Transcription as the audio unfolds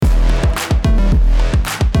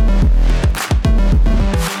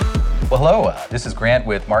Well, hello. This is Grant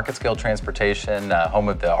with Market Scale Transportation, home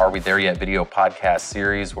of the Are We There Yet video podcast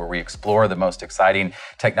series, where we explore the most exciting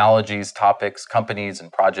technologies, topics, companies,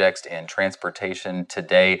 and projects in transportation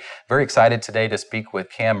today. Very excited today to speak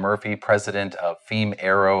with Cam Murphy, president of FEAM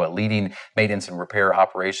Aero, a leading maintenance and repair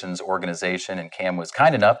operations organization. And Cam was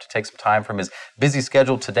kind enough to take some time from his busy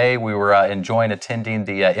schedule today. We were enjoying attending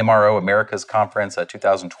the MRO Americas conference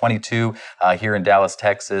 2022 here in Dallas,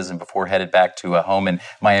 Texas, and before headed back to home in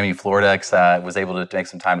Miami, Florida. Was able to make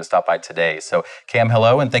some time to stop by today. So, Cam,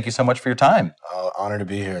 hello, and thank you so much for your time. Honor to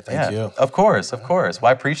be here. Thank you. Of course. Well,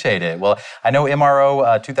 I appreciate it. Well, I know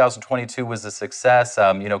MRO 2022 was a success.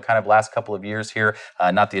 Kind of last couple of years here,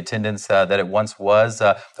 not the attendance that it once was.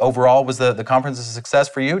 Overall, was the conference a success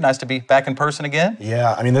for you? Nice to be back in person again.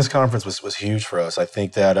 Yeah, I mean, this conference was huge for us. I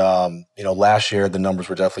think that last year the numbers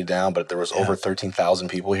were definitely down, but there was over 13,000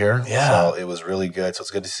 people here. Yeah. So it was really good. So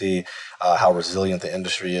it's good to see how resilient the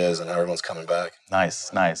industry is and everyone's coming back.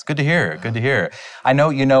 Nice. Good to hear. I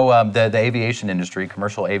know the aviation industry,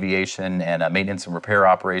 commercial aviation and maintenance and repair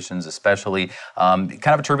operations especially, kind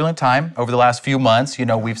of a turbulent time over the last few months.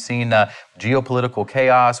 We've seen geopolitical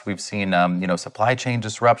chaos. We've seen supply chain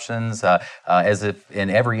disruptions. As if in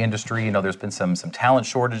every industry, there's been some talent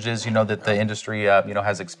shortages. That the industry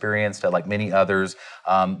has experienced, like many others.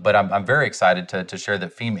 But I'm very excited to share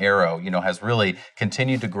that FEAM Aero has really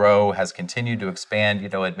continued to grow, has continued to expand.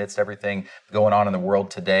 Amidst everything going on in the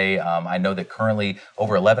world today. I know that currently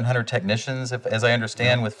over 1,100 technicians, as I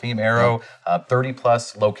understand, with FEAM Aero, 30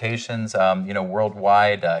 plus locations,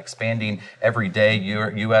 worldwide, expanding every day,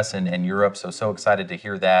 U.S. and Europe. So excited to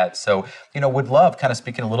hear that. So, would love kind of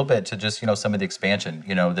speaking a little bit to just, some of the expansion,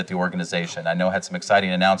 that the organization, I know had some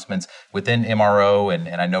exciting announcements within MRO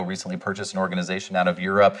and I know recently purchased an organization out of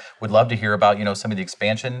Europe. Would love to hear about, some of the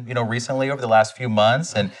expansion, recently over the last few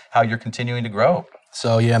months and how you're continuing to grow.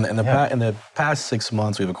 So in the past 6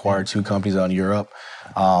 months, we've acquired 2 companies out in Europe.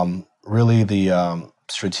 Really, the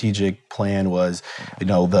strategic plan was,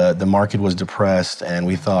 the market was depressed, and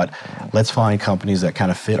we thought, let's find companies that kind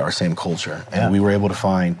of fit our same culture. And we were able to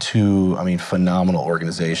find 2, phenomenal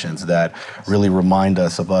organizations that really remind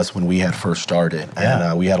us of us when we had first started.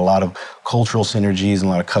 And we had a lot of cultural synergies and a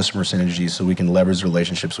lot of customer synergies, so we can leverage the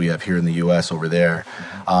relationships we have here in the U.S. over there.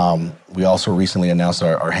 We also recently announced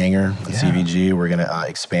our hangar in CVG. We're going to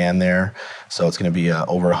expand there. So it's going to be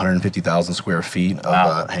over 150,000 square feet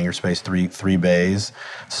of hangar space, three bays.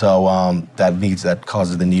 So that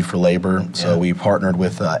causes the need for labor. So we partnered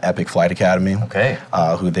with Epic Flight Academy,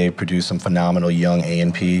 who they produce some phenomenal young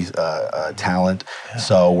A&P talent.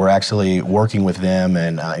 So we're actually working with them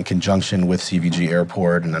and in conjunction with CVG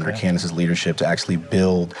Airport and under Candace's leadership to actually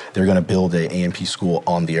they're going to build a A&P school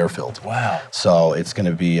on the airfield. Wow. So it's going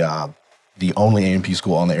to be the only A&P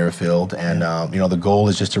school on the airfield, and the goal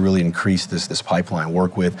is just to really increase this pipeline,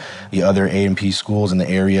 work with the other A&P schools in the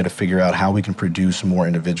area to figure out how we can produce more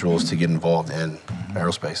individuals to get involved in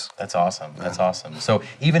aerospace. That's awesome. So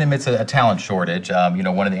even amidst a talent shortage,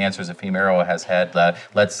 one of the answers that FEAM Aero has had,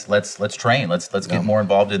 let's train, let's get more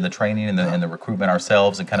involved in the training and the recruitment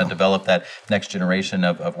ourselves, and kind of develop that next generation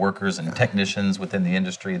of workers and technicians within the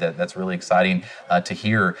industry. That's really exciting to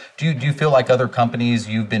hear. Do you feel like other companies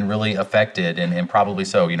you've been really affected, and probably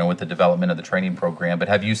so, with the development of the training program, but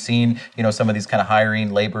have you seen, some of these kind of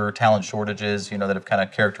hiring, labor, talent shortages, that have kind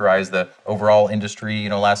of characterized the overall industry,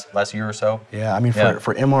 last year or so? Yeah,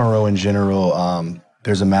 for MRO in general,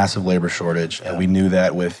 there's a massive labor shortage, and we knew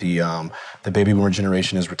that with the baby boomer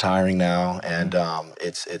generation is retiring now, and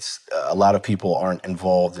it's a lot of people aren't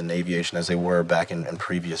involved in aviation as they were back in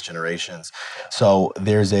previous generations. So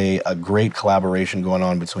there's a great collaboration going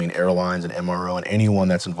on between airlines and MRO and anyone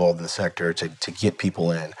that's involved in the sector to get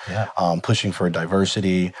people in, pushing for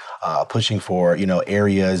diversity, pushing for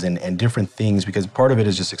areas and different things, because part of it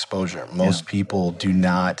is just exposure. Most people do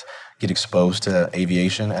not get exposed to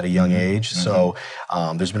aviation at a young age. So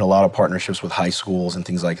there's been a lot of partnerships with high schools and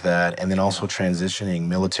things like that. And then also transitioning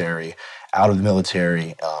military out of the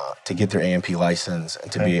military to get their A&P license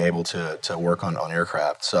and to be able to work on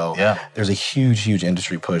aircraft. So there's a huge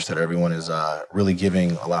industry push that everyone is really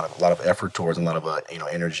giving a lot of effort towards and a lot of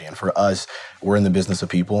energy. And for us, we're in the business of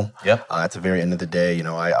people. At the very end of the day,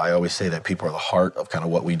 I always say that people are the heart of kind of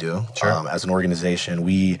what we do. As an organization,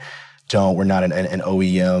 we're not an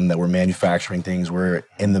OEM that we're manufacturing things. We're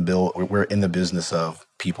in the business of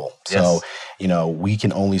people. So, we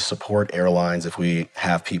can only support airlines if we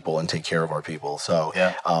have people and take care of our people. So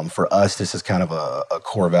Yeah. for us, this is kind of a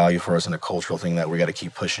core value for us and a cultural thing that we got to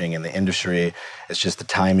keep pushing in the industry. It's just the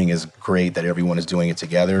timing is great that everyone is doing it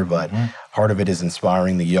together, but part of it is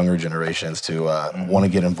inspiring the younger generations to want to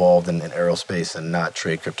get involved in aerospace and not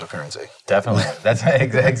trade cryptocurrency. Definitely. That's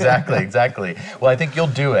exactly. Well, I think you'll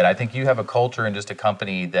do it. I think you have a culture and just a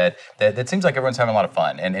company that seems like everyone's having a lot of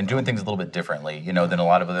fun and doing things a little bit differently, than a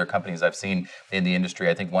lot of other companies I've seen in the industry.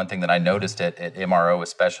 I think one thing that I noticed at MRO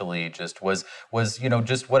especially just was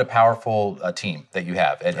just what a powerful team that you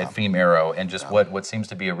have at FEAM Aero, and just what seems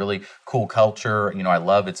to be a really cool culture. I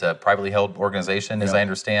love it's a privately held organization, as I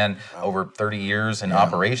understand, over 30 years in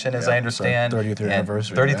operation, as I understand. 30th year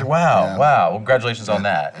anniversary. 30th. Wow. Well, congratulations on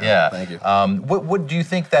that. Yeah. Thank you. What do you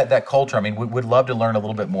think that culture? I mean, would love to learn a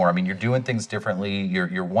little bit more. I mean, you're doing things differently.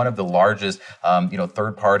 You're one of the largest,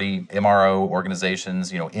 third-party MRO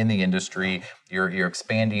organizations, in the industry. You're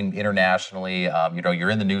expanding internationally. You're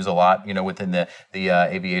in the news a lot, within the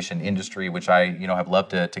aviation industry, which I, have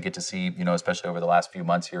loved to get to see, especially over the last few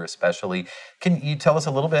months here, especially. Can you tell us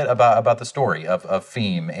a little bit about the story of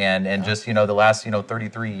FEAM and just, the last,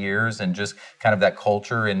 33 years and just kind of that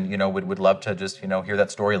culture, and, would love to just, hear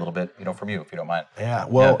that story a little bit, from you, if you don't mind. Yeah.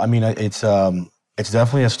 Well, I mean, it's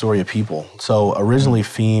definitely a story of people. So originally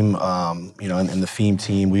FEAM, in the FEAM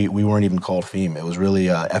team, we weren't even called FEAM. It was really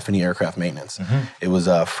F&E aircraft maintenance. It was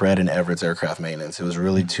Fred and Everett's aircraft maintenance. It was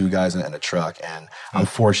really two guys in a truck. And I'm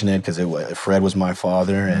fortunate because Fred was my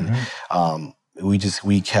father, and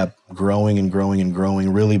we kept growing and growing and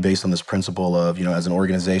growing, really based on this principle of, as an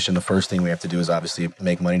organization, the first thing we have to do is obviously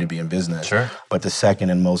make money to be in business. Sure. But the second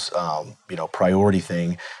and most, priority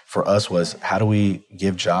thing for us was, how do we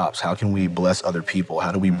give jobs? How can we bless other people?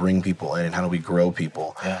 How do we bring people in? And how do we grow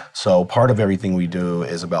people? Yeah. So part of everything we do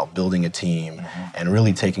is about building a team and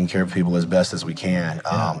really taking care of people as best as we can.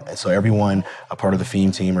 And so everyone, a part of the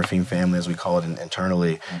FEAM team, or FEAM family as we call it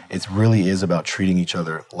internally, it really is about treating each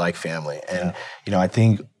other like family. And, I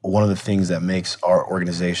think one of the things that makes our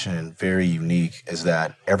organization very unique is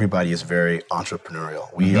that everybody is very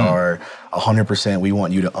entrepreneurial. We are 100%, we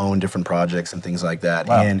want you to own different projects and things like that.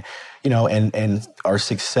 Wow. And, and our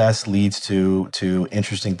success leads to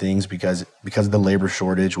interesting things because of the labor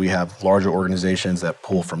shortage. We have larger organizations that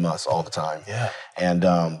pull from us all the time. Yeah. And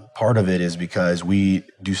part of it is because we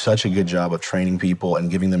do such a good job of training people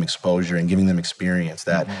and giving them exposure and giving them experience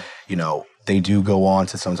that, they do go on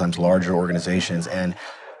to sometimes larger organizations. And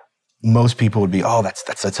most people would be, that's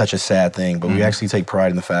such a sad thing. But we actually take pride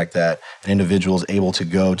in the fact that an individual is able to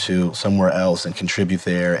go to somewhere else and contribute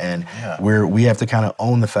there. And we have to kind of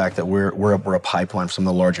own the fact that we're a pipeline for some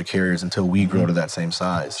of the larger carriers until we grow to that same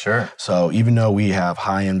size. Sure. So even though we have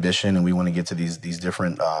high ambition and we want to get to these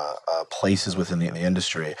different places within the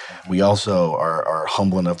industry, we also are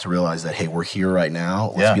humble enough to realize that, hey, we're here right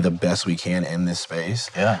now. Let's be the best we can in this space.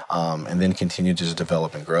 Yeah. And then continue to just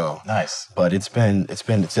develop and grow. Nice. But it's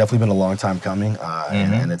definitely been a long time coming,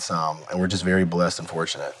 and it's and we're just very blessed and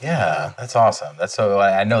fortunate. Yeah, that's awesome.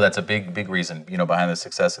 I know that's a big reason, behind the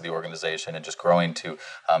success of the organization and just growing to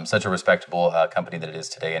such a respectable company that it is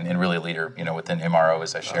today, and really a leader, within MRO,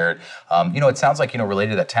 as I shared. It sounds like,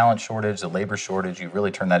 related to that talent shortage, the labor shortage, you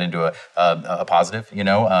really turned that into a positive.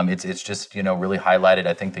 It's just, really highlighted,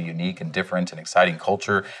 I think, the unique and different and exciting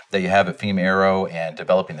culture that you have at FEAM Aero, and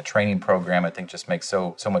developing the training program, I think, just makes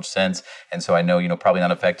so much sense. And so I know, probably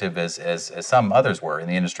not effective as some others were in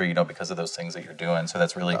the industry, because of those things that you're doing. So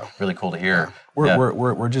that's really cool to hear.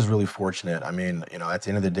 We're just really fortunate. I mean, at the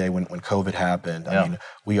end of the day, when COVID happened, I mean,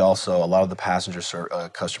 we also, a lot of the passenger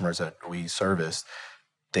customers that we serviced,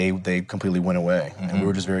 they completely went away. And we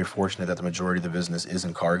were just very fortunate that the majority of the business is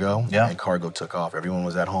in cargo, and cargo took off. Everyone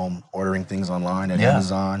was at home ordering things online at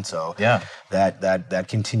Amazon. So that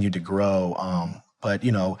continued to grow. But,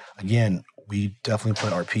 again, we definitely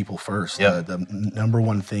put our people first. The number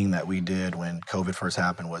one thing that we did when COVID first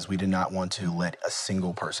happened was we did not want to let a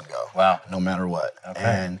single person go. Wow. No matter what. Okay.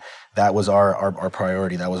 And that was our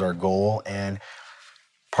priority. That was our goal. And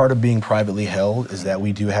part of being privately held is that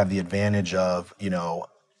we do have the advantage of,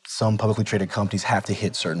 some publicly traded companies have to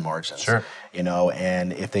hit certain margins. Sure.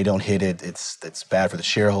 And if they don't hit it, it's bad for the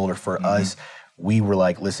shareholder. For us, we were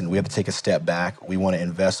like, listen, we have to take a step back. We want to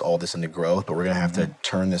invest all this into growth, but we're going to have to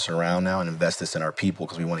turn this around now and invest this in our people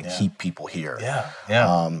because we want to keep people here.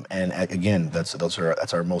 And again,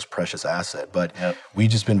 that's our most precious asset. But we've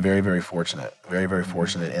just been very, very fortunate, very, very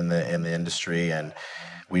fortunate in the industry, and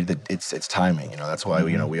it's timing. That's why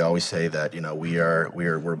we always say that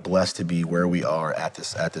we're blessed to be where we are at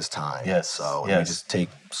this time. Yes. So yes. we just take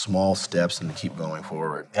small steps and to keep going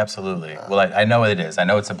forward. Absolutely. Well, I know it is. I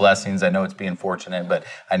know it's a blessings. I know it's being fortunate, but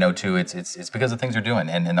I know too it's because of things you're doing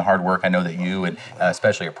and the hard work I know that you and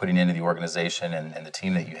especially are putting into the organization and the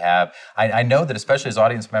team that you have. I know that especially as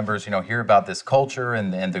audience members, hear about this culture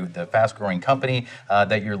and the fast growing company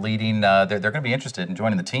that you're leading. They're going to be interested in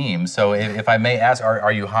joining the team. So if I may ask,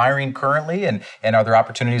 are you hiring currently, and are there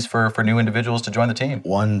opportunities for new individuals to join the team?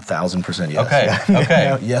 1,000% yes. Okay.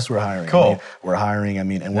 Okay. Yes, we're hiring. Cool. We're hiring.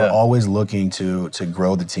 And we're always looking to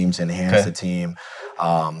grow the team, to enhance the team.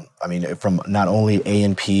 From not only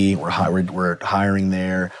A&P, we're hiring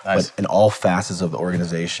there, nice. But in all facets of the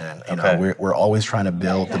organization. We're always trying to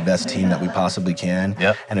build the best team that we possibly can,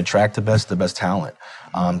 and attract the best talent.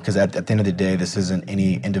 Because at the end of the day, this isn't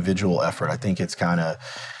any individual effort. I think it's kind of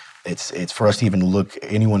it's for us to even look,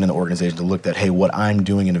 anyone in the organization to look at, hey, what I'm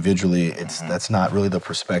doing individually, that's not really the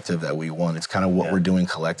perspective that we want. It's kind of what we're doing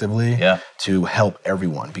collectively to help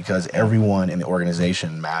everyone, because everyone in the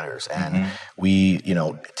organization matters. And we,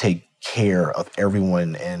 take care of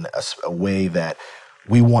everyone in a way that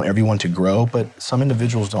we want everyone to grow, but some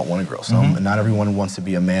individuals don't want to grow. Not everyone wants to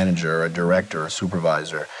be a manager, a director, a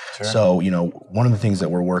supervisor. Sure. So, one of the things that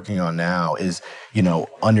we're working on now is,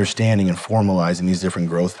 understanding and formalizing these different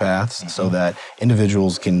growth paths so that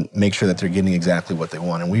individuals can make sure that they're getting exactly what they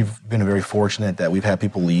want. And we've been very fortunate that we've had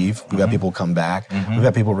people leave, we've had people come back, we've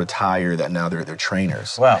had people retire that now they're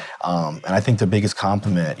trainers. Wow. And I think the biggest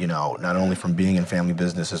compliment, not only from being in family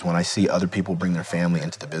business, is when I see other people bring their family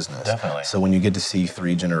into the business. Definitely. So when you get to see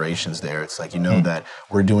 3 generations there, it's like, that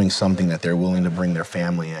we're doing something that they're willing to bring their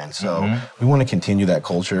family in. So we want to continue that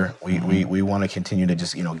culture. We want to continue to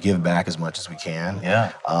just, give back as much as we can.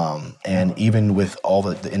 Yeah. And even with all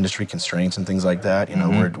the industry constraints and things like that,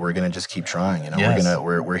 we're going to just keep trying.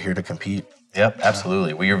 We're here to compete. Yep,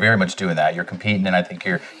 absolutely. Well, you're very much doing that. You're competing, and I think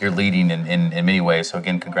you're leading in many ways. So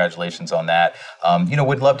again, congratulations on that.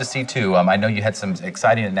 Would love to see too. I know you had some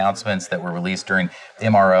exciting announcements that were released during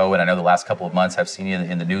MRO, and I know the last couple of months I've seen you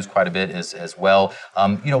in the news quite a bit as well.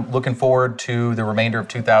 Looking forward to the remainder of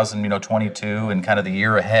 2022 and kind of the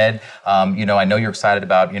year ahead. I know you're excited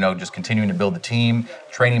about just continuing to build the team,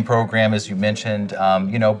 training program as you mentioned.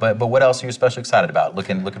 But what else are you especially excited about?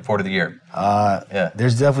 Looking forward to the year.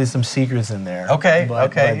 There's definitely some secrets in there. Okay.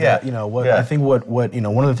 I think what one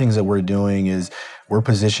of the things that we're doing is we're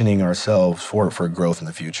positioning ourselves for growth in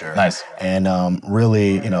the future. Nice. And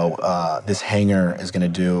really, this hangar is going to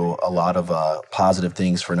do a lot of positive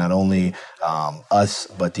things for not only us,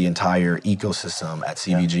 but the entire ecosystem at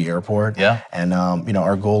CVG Airport. Yeah. And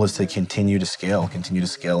our goal is to continue to scale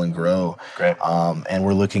and grow. Great. And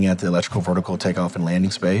we're looking at the electrical vertical takeoff and landing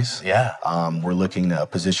space. Yeah. We're looking to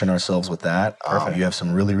position ourselves with that. You have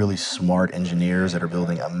some really, really smart engineers that are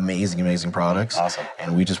building amazing products. Awesome.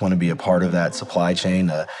 And we just want to be a part of that supply chain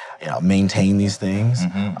to maintain these things.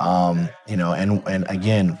 And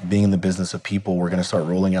again, being in the business of people, we're going to start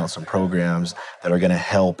rolling out some programs that are going to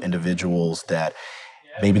help individuals that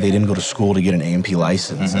maybe they didn't go to school to get an A&P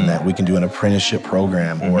license, and that we can do an apprenticeship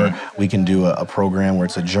program, or we can do a program where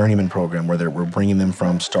it's a journeyman program where we're bringing them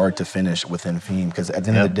from start to finish within FEAM. Because at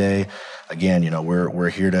the end of the day, again, we're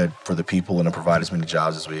here for the people and to provide as many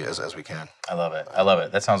jobs as we can. I love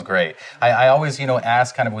it. That sounds great. I always,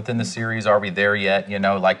 ask kind of within the series, are we there yet?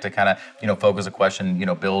 Like to kind of, focus a question,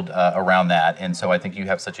 build around that. And so I think you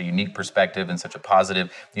have such a unique perspective and such a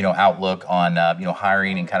positive, outlook on,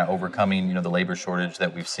 hiring and kind of overcoming, the labor shortage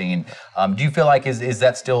that we've seen. Do you feel like is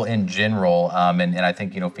that still in general? And I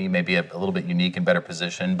think, FEAM may be a little bit unique and better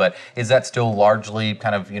positioned, but is that still largely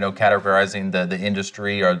kind of, categorizing the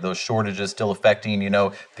industry? Are those shortages still affecting,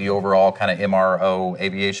 the overall kind of MRO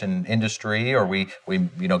aviation industry? Or are we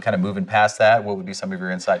kind of moving past that? What would be some of your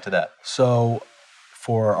insight to that? So,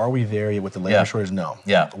 are we there yet with the labor shortage? No.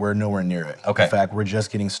 Yeah. We're nowhere near it. Okay. In fact, we're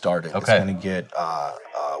just getting started. Okay. It's going to get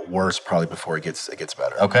worse probably before it gets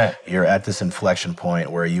better. Okay. You're at this inflection point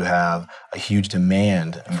where you have a huge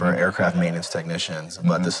demand for aircraft maintenance technicians,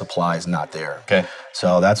 but the supply is not there. Okay.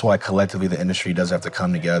 So that's why collectively the industry does have to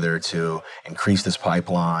come together to increase this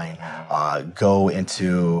pipeline, go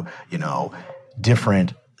into,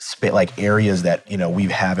 different areas that we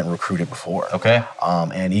haven't recruited before. Okay.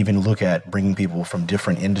 And even look at bringing people from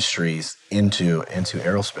different industries into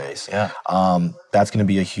aerospace. Yeah. That's going to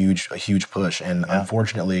be a huge push. And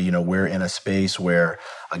unfortunately, we're in a space where,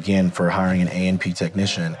 again, for hiring an A&P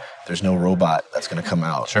technician, there's no robot that's going to come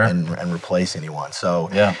out and replace anyone. So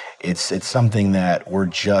it's something that we're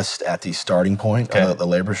just at the starting point of the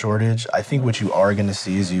labor shortage. I think what you are going to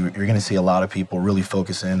see is you're going to see a lot of people really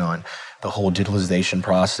focus in on the whole digitalization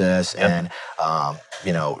process and,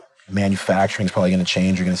 manufacturing is probably going to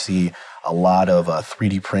change. You're going to see a lot of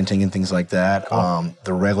 3D printing and things like that. Cool.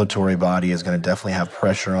 The regulatory body is going to definitely have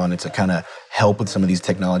pressure on it to kind of help with some of these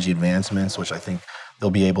technology advancements, which I think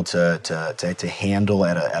they'll be able to handle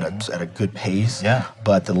at a good pace. Yeah.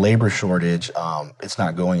 But the labor shortage, it's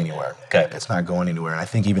not going anywhere. Okay. It's not going anywhere. And I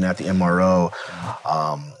think even at the MRO,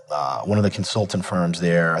 one of the consultant firms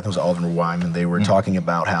there, I think it was Oliver Wyman, they were talking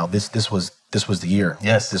about how this was the year.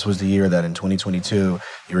 Yes. This was the year that in 2022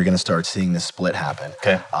 you were going to start seeing this split happen.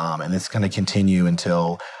 Okay. And it's going to continue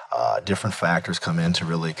until different factors come in to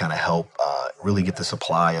really kind of help really get the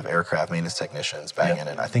supply of aircraft maintenance technicians back in.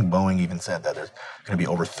 And I think Boeing even said that there's going to be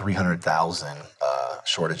over 300,000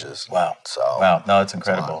 shortages. Wow. So wow. No, it's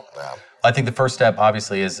incredible. Yeah. I think the first step,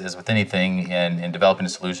 obviously, is with anything in developing a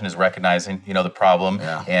solution is recognizing, the problem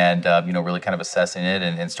and, really kind of assessing it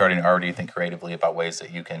and starting to already think creatively about ways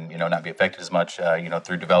that you can, not be affected as much,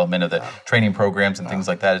 through development of the training programs and things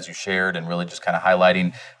like that as you shared, and really just kind of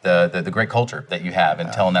highlighting the great culture that you have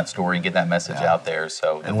and telling that story and getting that message out there.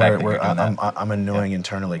 So the fact that you're doing that. I'm annoying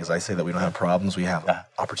internally because I say that we don't have problems, we have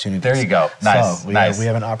opportunities. There you go. Nice. So we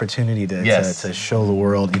have an opportunity to show the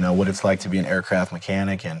world, what it's like to be an aircraft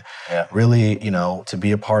mechanic and really, to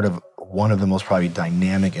be a part of one of the most probably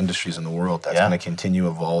dynamic industries in the world that's going to continue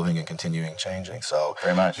evolving and continuing changing. So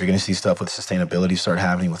very much. You're going to see stuff with sustainability start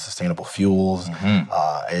happening with sustainable fuels.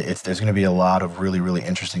 There's going to be a lot of really, really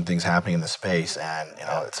interesting things happening in the space, and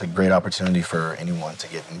it's a great opportunity for anyone to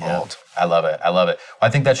get involved. I love it. Well, I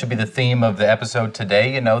think that should be the theme of the episode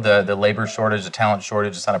today. The labor shortage, the talent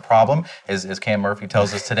shortage is not a problem, as Cam Murphy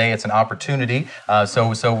tells us today. It's an opportunity. So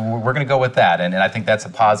we're going to go with that. And I think that's a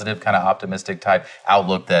positive, kind of optimistic type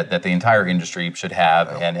outlook that the entire industry should have.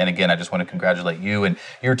 And again, I just want to congratulate you and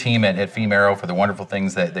your team at FEAM Aero for the wonderful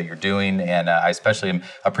things that you're doing. And I especially am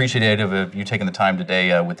appreciative of you taking the time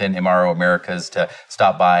today within MRO Americas to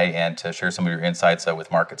stop by and to share some of your insights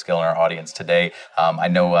with market scale and our audience today. I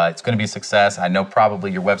know it's going to be a success. I know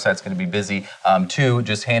probably your website's going to be busy too,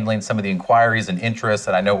 just handling some of the inquiries and interests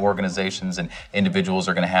that I know organizations and individuals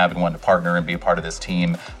are going to have and want to partner and be a part of this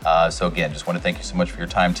team. So again, just want to thank you so much for your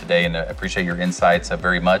time today and appreciate your insights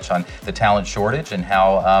very much on the talent shortage and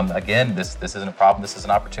how, again, this isn't a problem, this is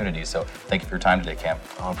an opportunity. So thank you for your time today, Cam.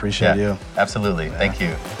 I appreciate you. Absolutely. Thank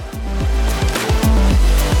you.